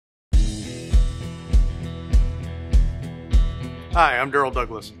Hi, I'm Darrell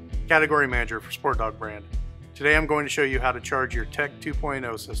Douglas, Category Manager for Sport Dog brand. Today I'm going to show you how to charge your TEK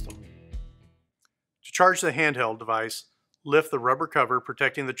 2.0 system. To charge the handheld device, lift the rubber cover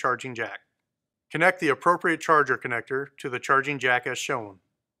protecting the charging jack. Connect the appropriate charger connector to the charging jack as shown.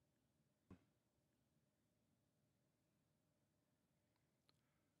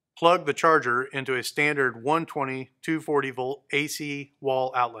 Plug the charger into a standard 120 240 volt AC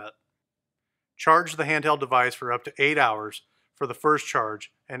wall outlet. Charge the handheld device for up to 8 hours for the first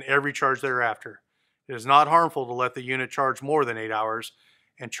charge and every charge thereafter. It is not harmful to let the unit charge more than 8 hours,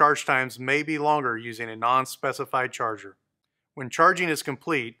 and charge times may be longer using a non-specified charger. When charging is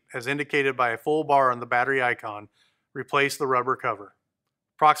complete, as indicated by a full bar on the battery icon, replace the rubber cover.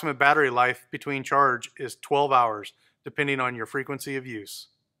 Approximate battery life between charge is 12 hours, depending on your frequency of use.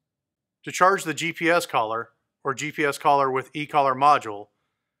 To charge the GPS collar, or GPS collar with e-collar module,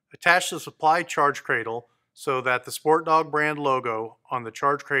 attach the supply charge cradle so that the Sport Dog brand logo on the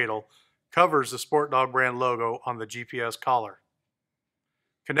charge cradle covers the Sport Dog brand logo on the GPS collar.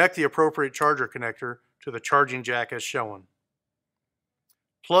 Connect the appropriate charger connector to the charging jack as shown.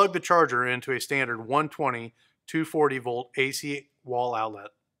 Plug the charger into a standard 120 240 volt AC wall outlet.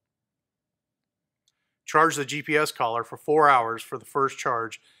 Charge the GPS collar for 4 hours for the first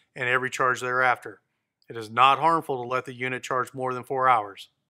charge and every charge thereafter. It is not harmful to let the unit charge more than 4 hours.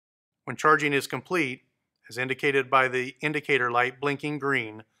 When charging is complete, as indicated by the indicator light blinking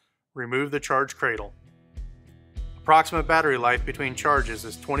green, remove the charge cradle. Approximate battery life between charges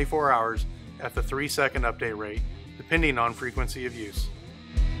is 24 hours at the 3-second update rate, depending on frequency of use.